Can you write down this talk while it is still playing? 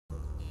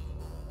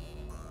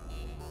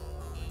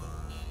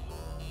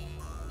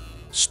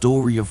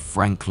Story of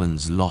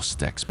Franklin's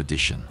lost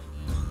expedition.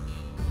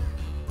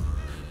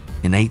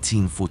 In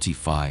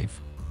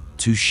 1845,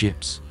 two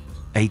ships,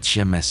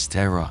 HMS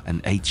Terror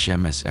and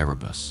HMS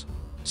Erebus,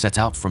 set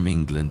out from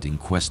England in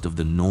quest of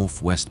the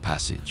Northwest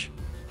Passage,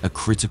 a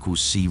critical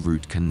sea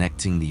route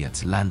connecting the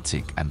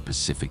Atlantic and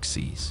Pacific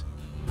Seas.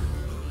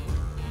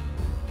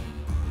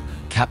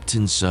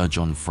 Captain Sir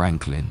John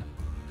Franklin,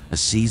 a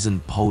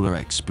seasoned polar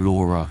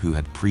explorer who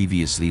had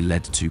previously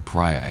led two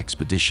prior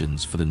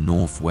expeditions for the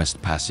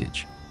Northwest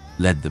Passage,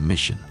 led the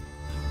mission.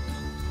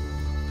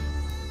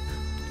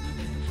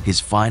 His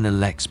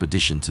final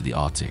expedition to the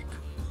Arctic,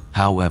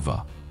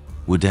 however,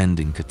 would end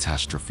in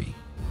catastrophe.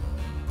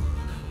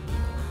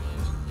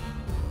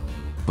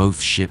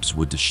 Both ships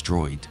were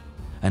destroyed,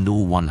 and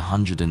all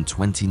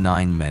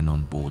 129 men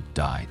on board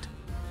died.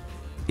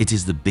 It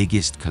is the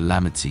biggest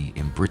calamity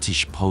in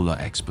British polar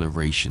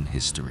exploration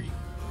history.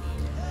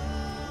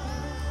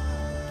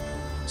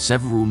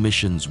 Several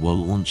missions were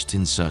launched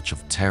in search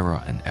of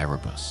Terror and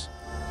Erebus.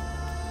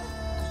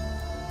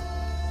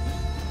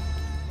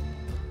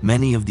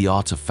 Many of the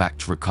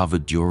artifacts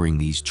recovered during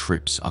these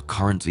trips are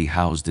currently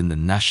housed in the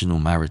National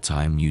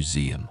Maritime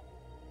Museum,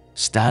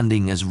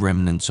 standing as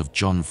remnants of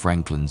John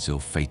Franklin's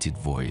ill-fated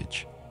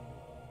voyage.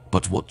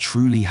 But what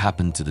truly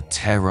happened to the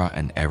Terror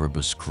and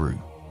Erebus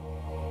crew?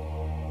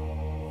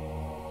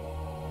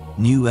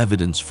 New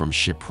evidence from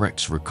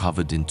shipwrecks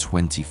recovered in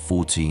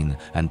 2014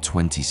 and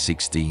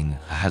 2016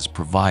 has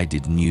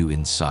provided new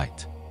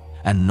insight,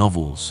 and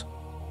novels,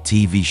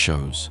 TV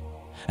shows,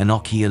 and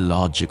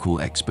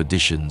archaeological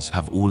expeditions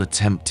have all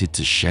attempted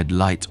to shed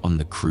light on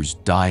the crew's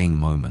dying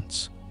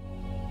moments.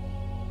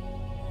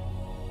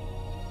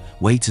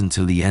 Wait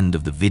until the end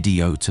of the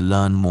video to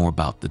learn more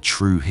about the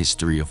true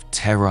history of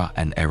Terror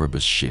and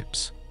Erebus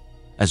ships,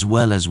 as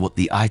well as what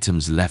the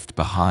items left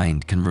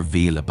behind can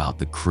reveal about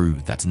the crew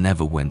that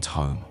never went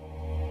home.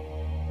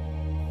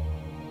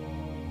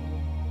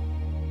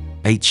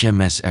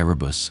 HMS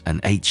Erebus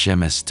and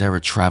HMS Terror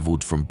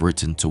traveled from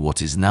Britain to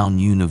what is now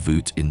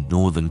Nunavut in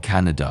northern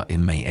Canada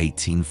in May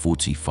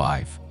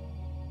 1845.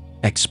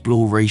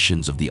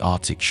 Explorations of the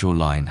Arctic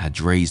shoreline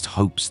had raised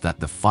hopes that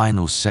the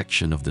final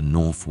section of the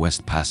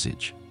Northwest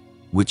Passage,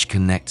 which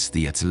connects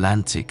the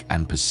Atlantic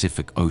and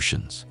Pacific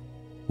Oceans,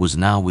 was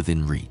now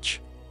within reach.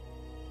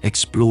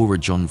 Explorer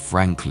John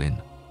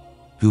Franklin,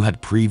 who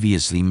had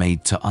previously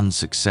made two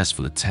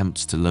unsuccessful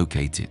attempts to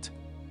locate it,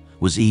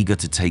 was eager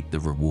to take the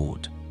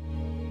reward.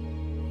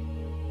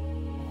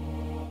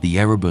 The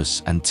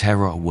Erebus and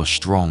Terror were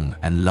strong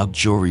and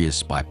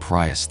luxurious by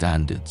prior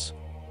standards,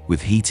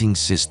 with heating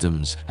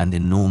systems and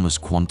enormous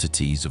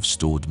quantities of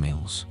stored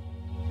meals.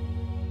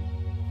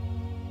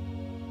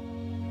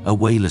 A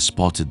whaler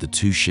spotted the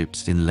two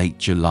ships in late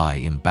July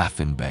in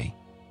Baffin Bay,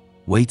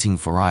 waiting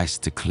for ice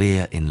to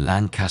clear in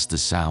Lancaster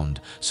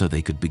Sound so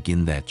they could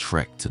begin their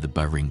trek to the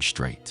Bering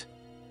Strait.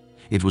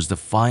 It was the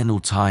final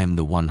time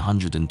the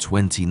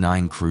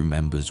 129 crew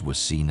members were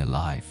seen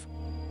alive.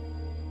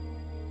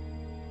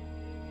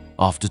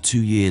 After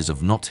 2 years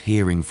of not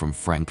hearing from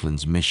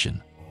Franklin's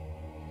mission,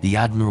 the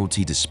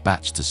Admiralty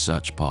dispatched a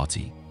search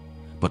party,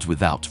 but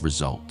without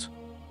result.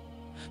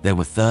 There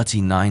were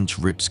 39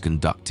 trips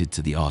conducted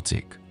to the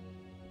Arctic,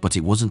 but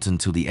it wasn't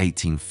until the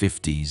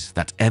 1850s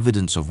that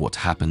evidence of what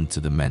happened to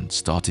the men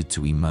started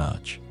to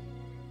emerge.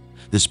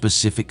 The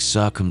specific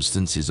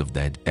circumstances of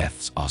their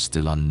deaths are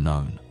still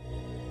unknown.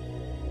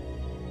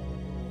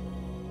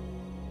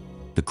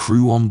 The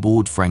crew on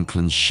board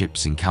Franklin's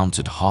ships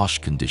encountered harsh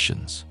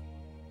conditions.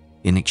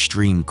 In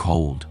extreme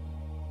cold,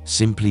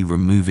 simply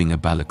removing a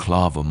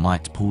balaclava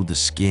might pull the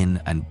skin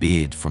and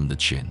beard from the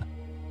chin.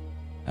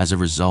 As a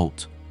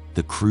result,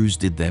 the crews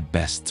did their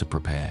best to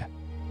prepare.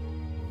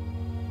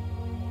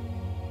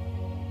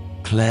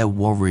 Claire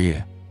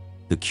Warrior,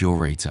 the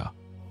curator,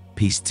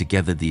 pieced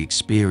together the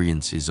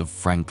experiences of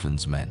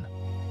Franklin's men.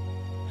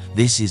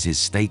 This is his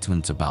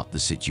statement about the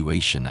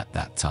situation at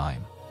that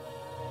time.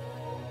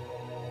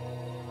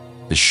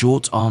 The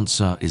short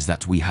answer is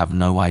that we have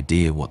no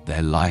idea what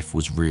their life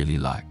was really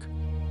like.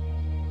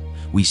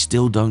 We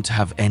still don't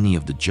have any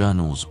of the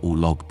journals or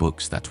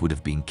logbooks that would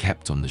have been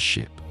kept on the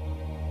ship.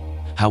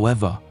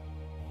 However,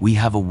 we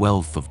have a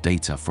wealth of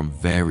data from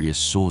various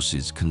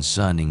sources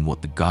concerning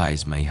what the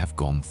guys may have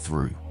gone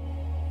through.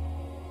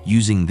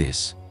 Using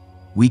this,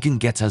 we can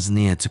get as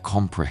near to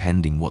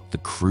comprehending what the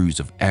crews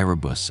of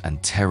Erebus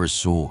and Terror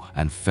saw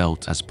and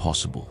felt as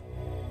possible.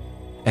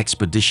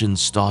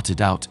 Expeditions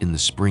started out in the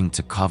spring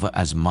to cover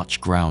as much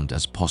ground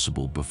as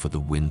possible before the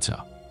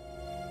winter.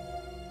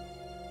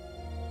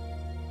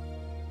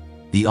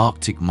 The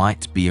Arctic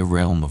might be a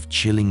realm of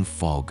chilling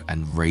fog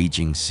and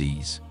raging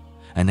seas,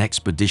 and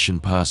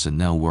expedition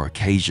personnel were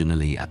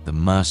occasionally at the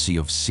mercy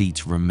of sea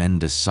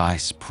tremendous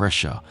ice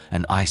pressure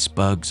and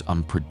icebergs'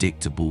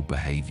 unpredictable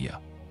behavior.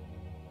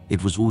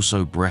 It was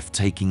also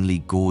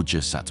breathtakingly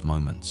gorgeous at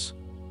moments,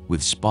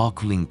 with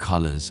sparkling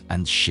colors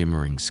and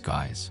shimmering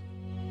skies.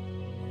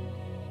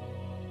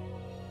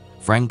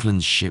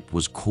 Franklin's ship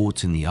was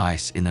caught in the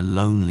ice in a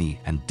lonely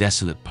and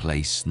desolate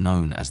place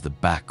known as the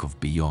Back of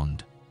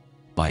Beyond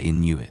by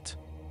Inuit.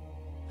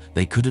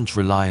 They couldn't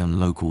rely on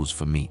locals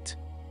for meat,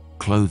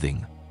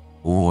 clothing,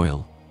 or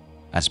oil,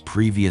 as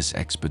previous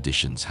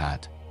expeditions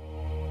had.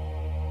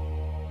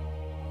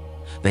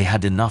 They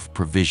had enough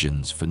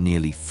provisions for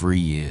nearly 3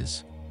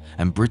 years,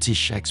 and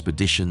British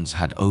expeditions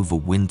had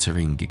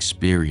overwintering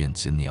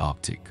experience in the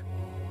Arctic.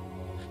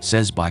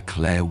 Says by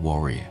Claire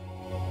Warrior.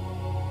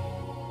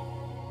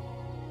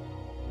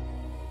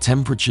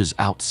 Temperatures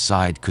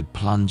outside could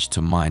plunge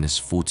to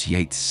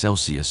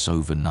 -48°C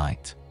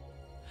overnight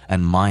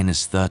and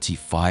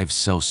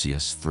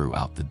 -35°C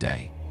throughout the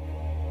day.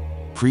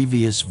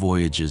 Previous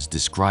voyagers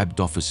described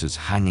officers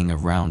hanging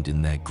around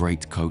in their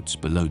greatcoats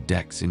below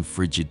decks in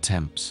frigid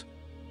temps.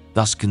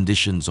 Thus,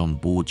 conditions on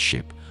board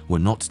ship were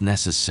not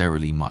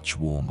necessarily much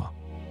warmer.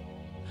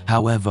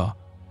 However,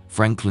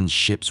 Franklin's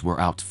ships were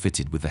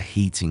outfitted with a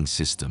heating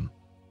system,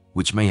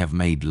 which may have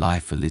made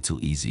life a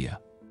little easier.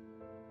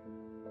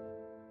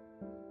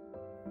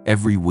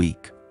 Every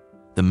week,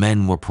 the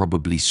men were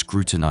probably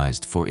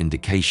scrutinized for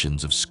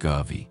indications of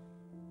scurvy.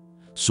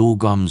 Sore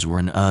gums were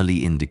an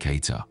early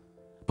indicator,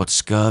 but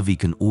scurvy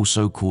can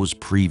also cause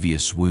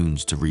previous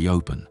wounds to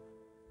reopen,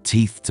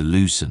 teeth to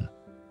loosen,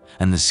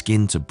 and the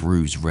skin to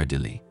bruise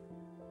readily.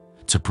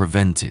 To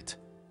prevent it,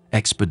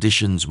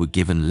 expeditions were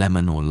given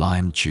lemon or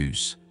lime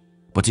juice,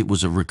 but it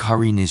was a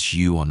recurring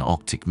issue on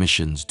Arctic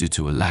missions due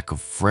to a lack of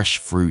fresh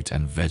fruit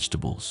and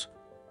vegetables.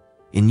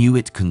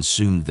 Inuit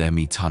consumed their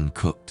meat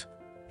uncooked,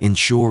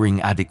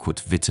 ensuring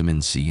adequate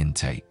vitamin C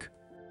intake.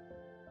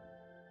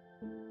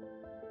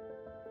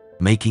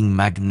 Making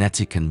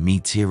magnetic and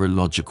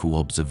meteorological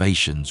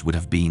observations would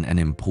have been an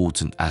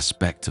important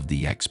aspect of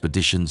the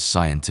expedition's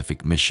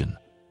scientific mission,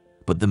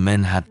 but the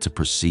men had to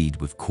proceed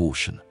with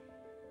caution.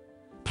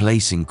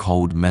 Placing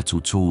cold metal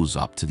tools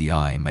up to the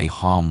eye may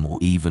harm or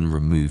even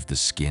remove the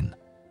skin,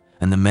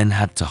 and the men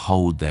had to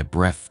hold their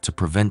breath to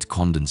prevent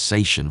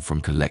condensation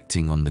from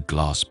collecting on the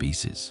glass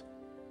pieces.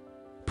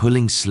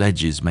 Pulling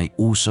sledges may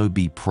also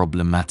be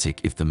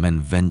problematic if the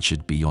men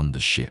ventured beyond the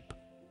ship.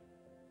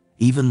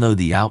 Even though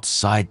the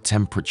outside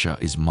temperature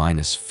is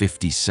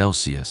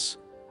 -50°C,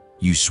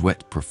 you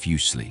sweat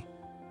profusely.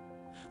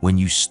 When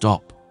you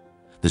stop,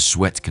 the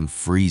sweat can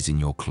freeze in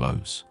your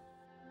clothes.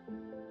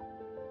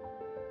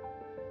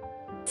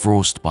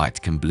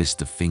 Frostbite can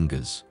blister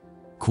fingers,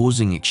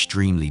 causing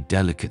extremely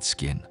delicate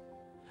skin,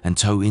 and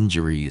toe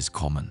injury is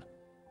common.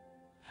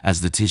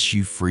 As the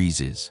tissue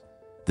freezes,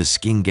 the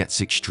skin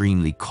gets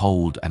extremely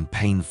cold and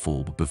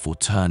painful before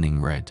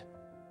turning red,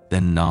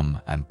 then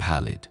numb and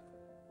pallid.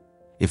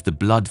 If the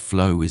blood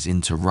flow is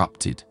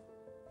interrupted,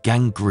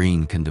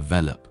 gangrene can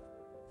develop.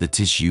 The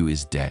tissue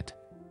is dead.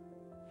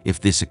 If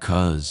this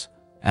occurs,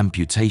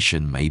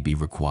 amputation may be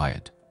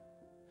required.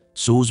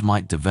 Sores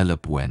might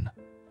develop when,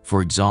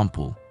 for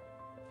example,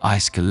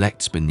 ice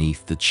collects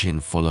beneath the chin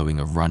following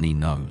a runny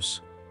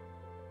nose.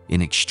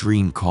 In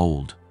extreme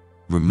cold,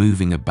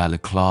 removing a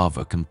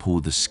balaclava can pull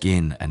the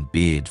skin and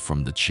beard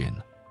from the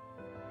chin.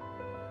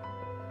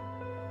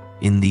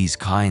 In these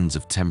kinds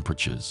of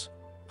temperatures,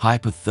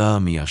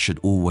 hypothermia should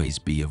always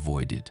be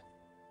avoided.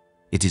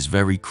 It is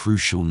very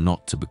crucial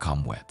not to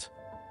become wet.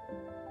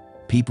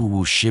 People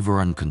will shiver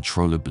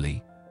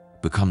uncontrollably,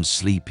 become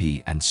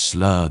sleepy and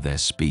slur their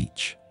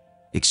speech,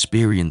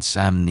 experience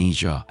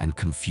amnesia and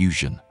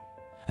confusion,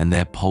 and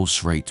their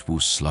pulse rate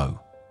will slow.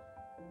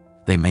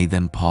 They may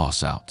then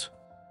pass out.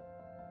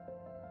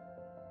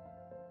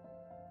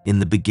 In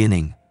the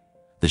beginning,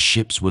 the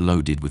ships were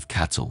loaded with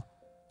cattle,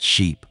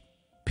 sheep,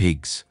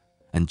 pigs,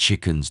 and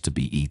chickens to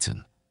be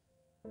eaten.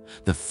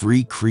 The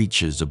 3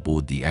 creatures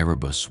aboard the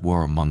Erebus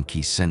were a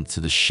monkey sent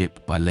to the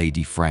ship by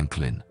Lady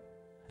Franklin,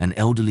 an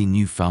elderly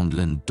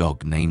Newfoundland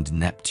dog named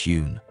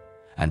Neptune,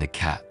 and a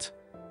cat.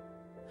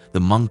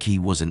 The monkey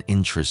was an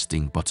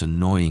interesting but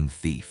annoying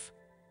thief.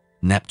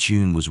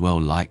 Neptune was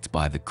well liked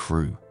by the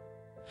crew,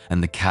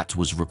 and the cat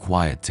was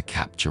required to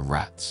capture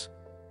rats.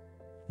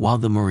 While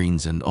the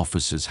Marines and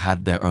officers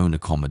had their own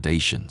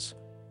accommodations,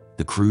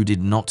 the crew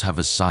did not have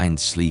assigned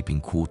sleeping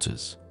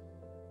quarters.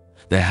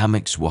 Their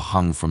hammocks were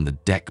hung from the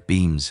deck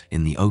beams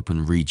in the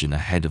open region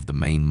ahead of the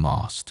main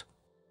mast.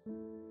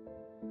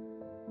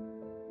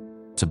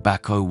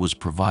 Tobacco was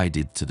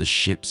provided to the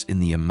ships in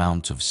the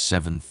amount of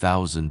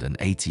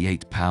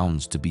 7,088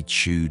 pounds to be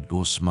chewed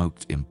or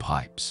smoked in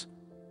pipes.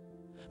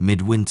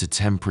 Midwinter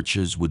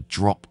temperatures would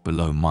drop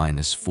below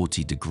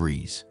 -40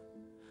 degrees,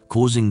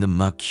 causing the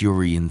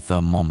mercury in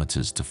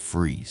thermometers to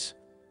freeze.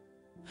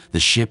 The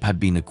ship had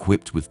been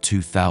equipped with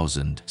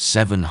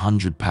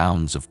 2,700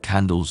 pounds of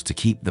candles to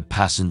keep the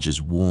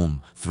passengers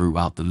warm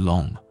throughout the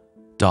long,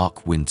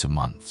 dark winter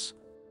months.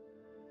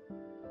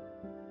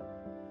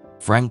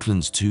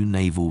 Franklin's 2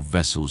 naval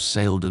vessels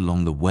sailed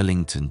along the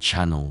Wellington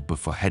Channel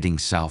before heading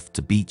south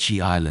to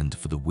Beechy Island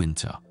for the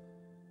winter.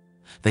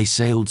 They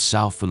sailed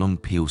south along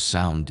Peel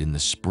Sound in the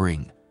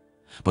spring,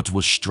 but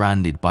was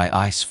stranded by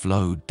ice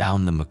flow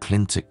down the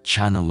McClintock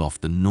Channel off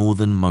the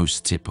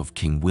northernmost tip of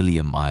King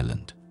William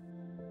Island.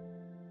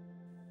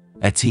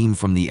 A team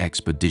from the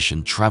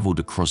expedition traveled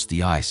across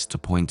the ice to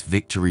Point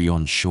Victory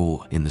on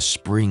shore in the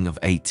spring of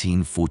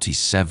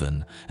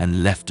 1847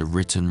 and left a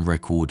written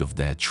record of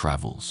their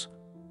travels.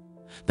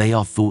 They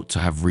are thought to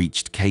have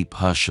reached Cape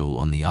Herschel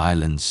on the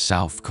island's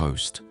south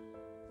coast,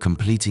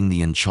 completing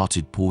the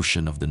uncharted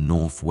portion of the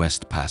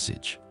Northwest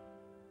Passage.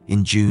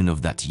 In June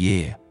of that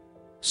year,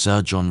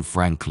 Sir John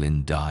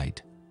Franklin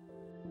died.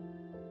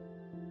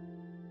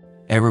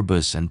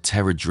 Erebus and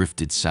Terror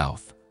drifted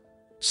south,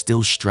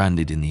 still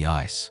stranded in the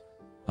ice,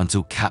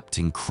 until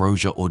Captain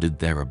Crozier ordered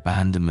their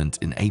abandonment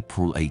in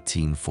April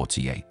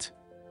 1848.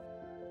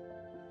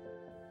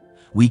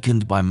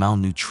 Weakened by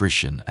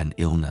malnutrition and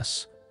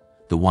illness,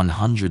 the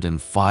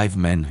 105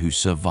 men who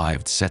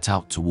survived set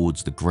out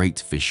towards the Great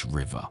Fish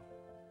River.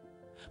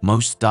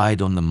 Most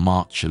died on the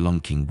march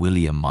along King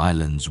William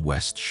Island's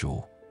west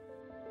shore.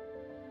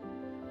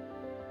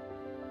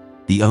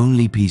 The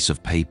only piece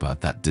of paper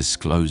that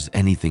disclosed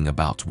anything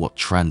about what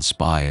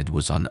transpired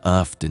was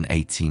unearthed in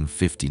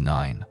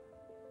 1859.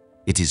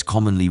 It is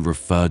commonly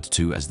referred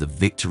to as the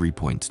Victory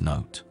Point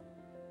Note.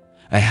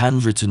 A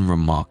handwritten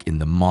remark in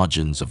the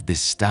margins of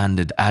this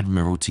standard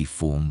Admiralty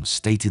form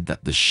stated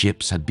that the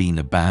ships had been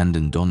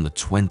abandoned on the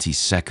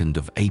 22nd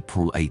of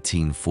April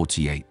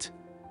 1848,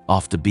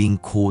 after being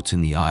caught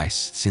in the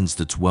ice since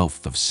the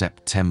 12th of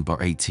September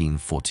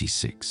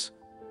 1846.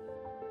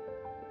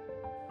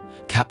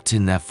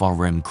 Captain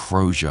F.R.M.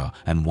 Crozier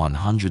and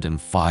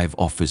 105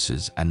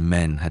 officers and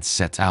men had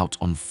set out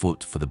on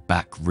foot for the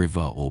Back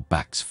River or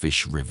Back's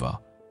Fish River,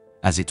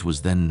 as it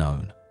was then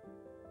known.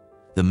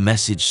 The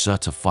message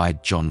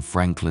certified John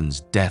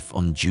Franklin's death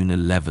on June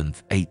 11,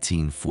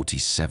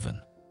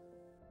 1847.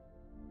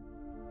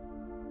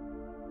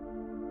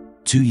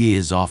 2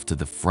 years after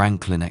the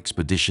Franklin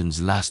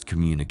expedition's last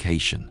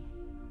communication,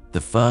 the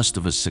first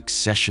of a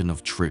succession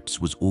of trips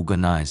was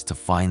organized to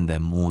find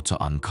them more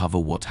to uncover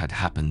what had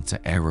happened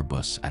to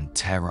Erebus and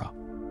Terror.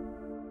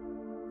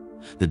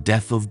 The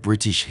death of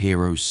British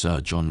hero Sir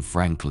John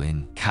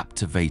Franklin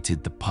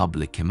captivated the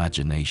public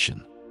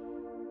imagination.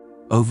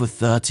 Over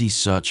 30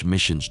 search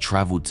missions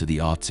traveled to the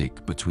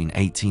Arctic between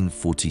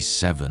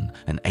 1847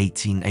 and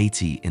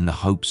 1880 in the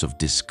hopes of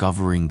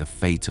discovering the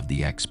fate of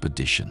the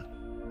expedition.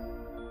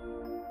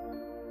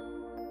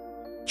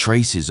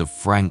 Traces of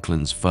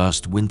Franklin's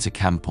first winter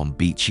camp on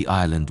Beechy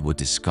Island were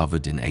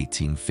discovered in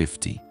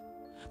 1850,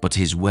 but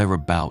his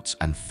whereabouts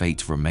and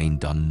fate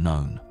remained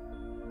unknown.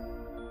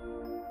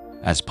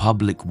 As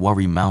public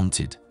worry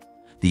mounted,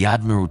 the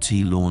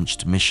Admiralty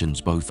launched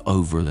missions both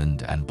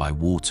overland and by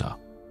water,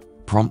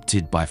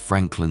 prompted by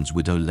Franklin's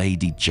widow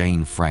Lady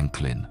Jane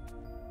Franklin,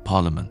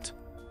 Parliament,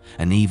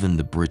 and even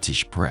the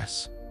British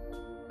press.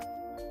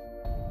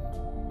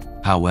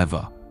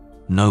 However,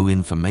 no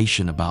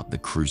information about the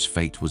crew's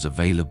fate was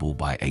available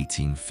by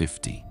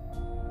 1850.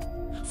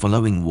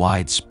 Following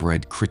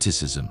widespread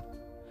criticism,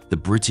 the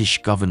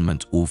British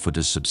government offered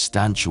a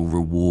substantial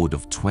reward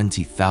of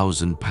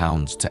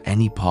 £20,000 to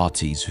any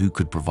parties who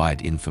could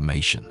provide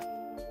information.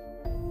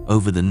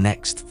 Over the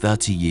next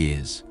 30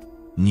 years,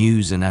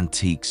 news and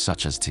antiques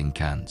such as tin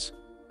cans,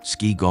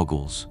 ski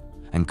goggles,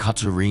 and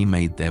cutlery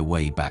made their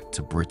way back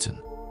to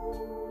Britain.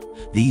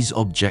 These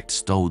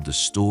objects told the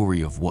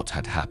story of what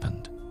had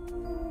happened.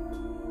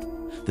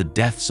 The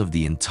deaths of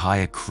the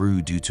entire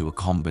crew due to a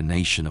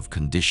combination of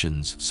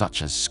conditions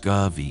such as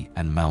scurvy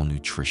and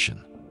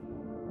malnutrition.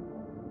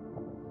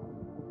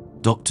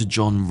 Dr.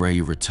 John Ray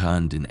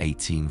returned in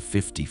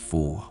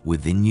 1854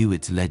 with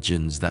Inuit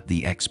legends that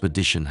the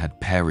expedition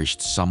had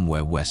perished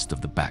somewhere west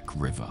of the Back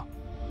River.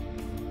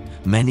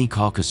 Many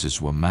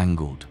carcasses were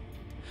mangled,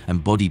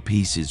 and body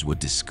pieces were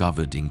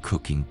discovered in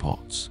cooking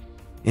pots,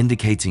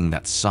 indicating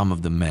that some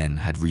of the men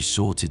had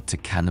resorted to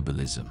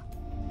cannibalism.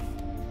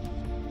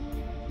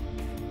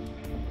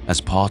 As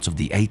part of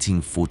the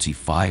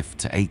 1845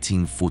 to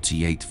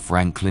 1848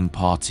 Franklin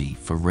Party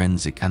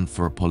Forensic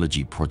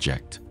Anthropology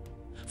Project,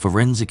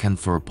 forensic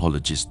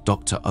anthropologist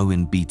Dr.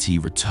 Owen Beatty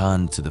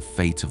returned to the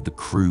fate of the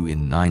crew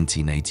in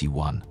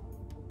 1981,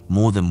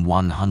 more than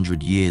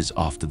 100 years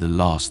after the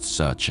last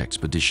search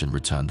expedition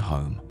returned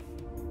home.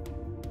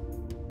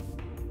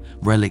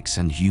 Relics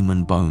and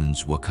human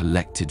bones were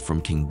collected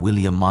from King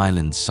William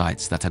Island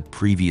sites that had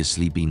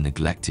previously been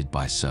neglected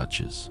by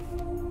searchers.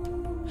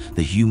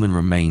 The human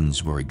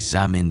remains were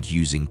examined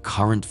using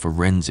current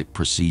forensic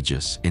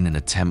procedures in an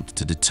attempt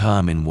to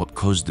determine what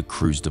caused the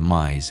crew's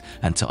demise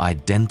and to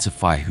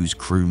identify whose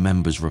crew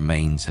members'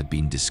 remains had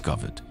been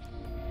discovered.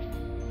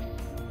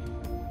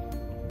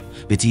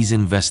 Beatty's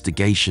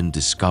investigation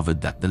discovered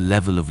that the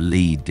level of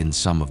lead in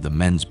some of the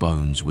men's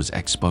bones was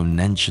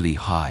exponentially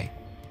high,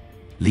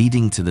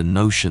 leading to the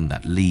notion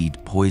that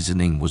lead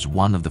poisoning was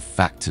one of the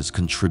factors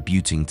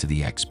contributing to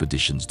the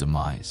expedition's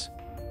demise.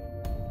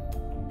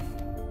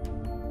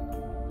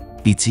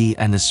 Beatty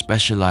and a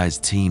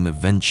specialized team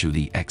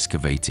eventually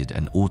excavated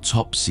and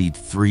autopsied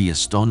 3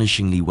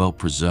 astonishingly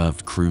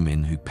well-preserved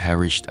crewmen who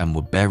perished and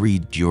were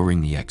buried during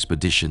the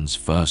expedition's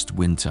first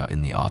winter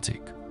in the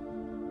Arctic.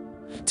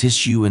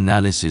 Tissue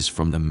analysis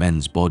from the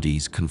men's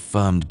bodies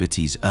confirmed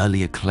Beatty's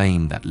earlier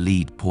claim that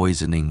lead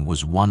poisoning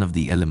was one of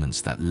the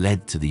elements that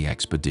led to the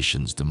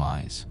expedition's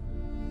demise.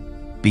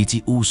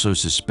 Beatty also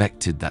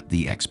suspected that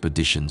the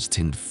expedition's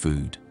tinned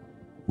food,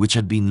 which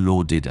had been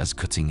lauded as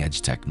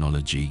cutting-edge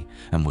technology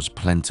and was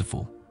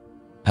plentiful,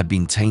 had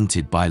been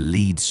tainted by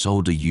lead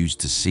solder used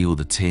to seal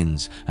the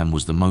tins and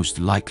was the most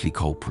likely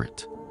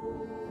culprit.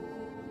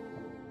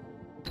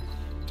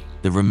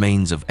 The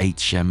remains of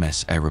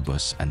HMS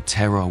Erebus and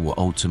Terror were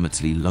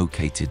ultimately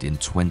located in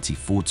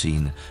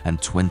 2014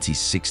 and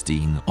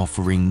 2016,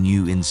 offering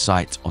new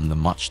insight on the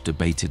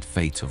much-debated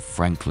fate of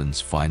Franklin's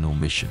final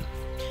mission.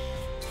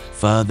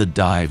 Further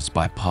dives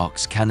by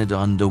Parks Canada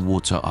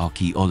underwater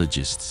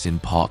archaeologists in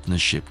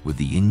partnership with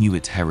the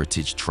Inuit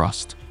Heritage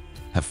Trust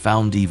have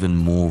found even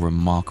more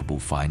remarkable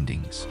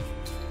findings.